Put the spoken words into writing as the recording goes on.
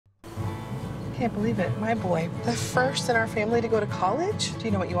can't believe it. My boy, the first in our family to go to college. Do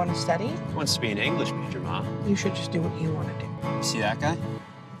you know what you want to study? He wants to be an English major, Ma. You should just do what you want to do. You see that guy?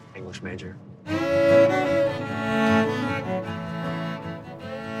 English major.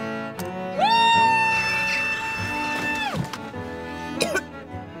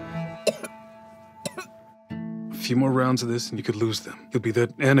 A few more rounds of this and you could lose them. You'll be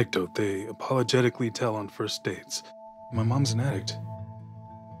that anecdote they apologetically tell on first dates. My mom's an addict.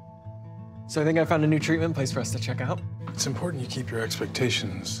 So I think I found a new treatment place for us to check out. It's important you keep your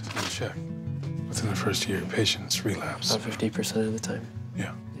expectations in check. Within the first year, patients relapse. About 50% of the time.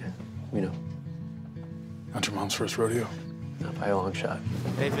 Yeah. Yeah, we know. Not your mom's first rodeo. Not by a long shot.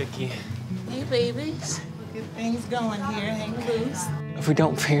 Hey, Vicky. Hey, babies. Look at things going here. Hang loose. If we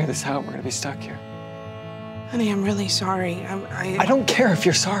don't figure this out, we're gonna be stuck here. Honey, I'm really sorry. I don't care if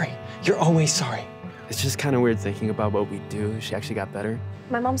you're sorry. You're always sorry. It's just kind of weird thinking about what we do. She actually got better.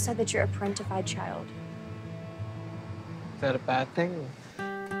 My mom said that you're a parentified child. Is that a bad thing?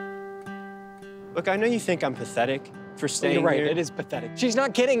 Look, I know you think I'm pathetic for staying You're right, here. it is pathetic. She's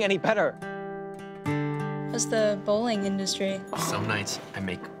not getting any better. How's the bowling industry? Some nights I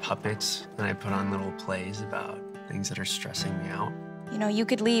make puppets and I put on little plays about things that are stressing me out. You know, you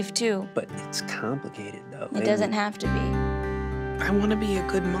could leave too. But it's complicated, though. It doesn't have to be. I want to be a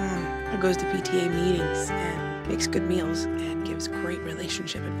good mom who goes to PTA meetings and makes good meals and gives great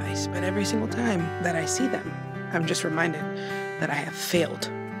relationship advice. But every single time that I see them, I'm just reminded that I have failed.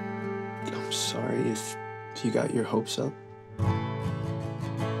 I'm sorry if you got your hopes up.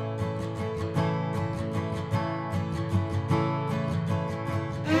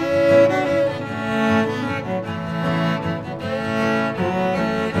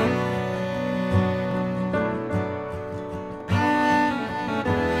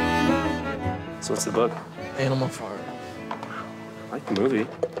 So what's the book? Animal Farm. I like the movie.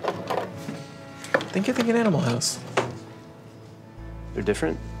 I think you're thinking Animal House. They're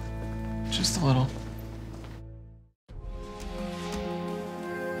different. Just a little.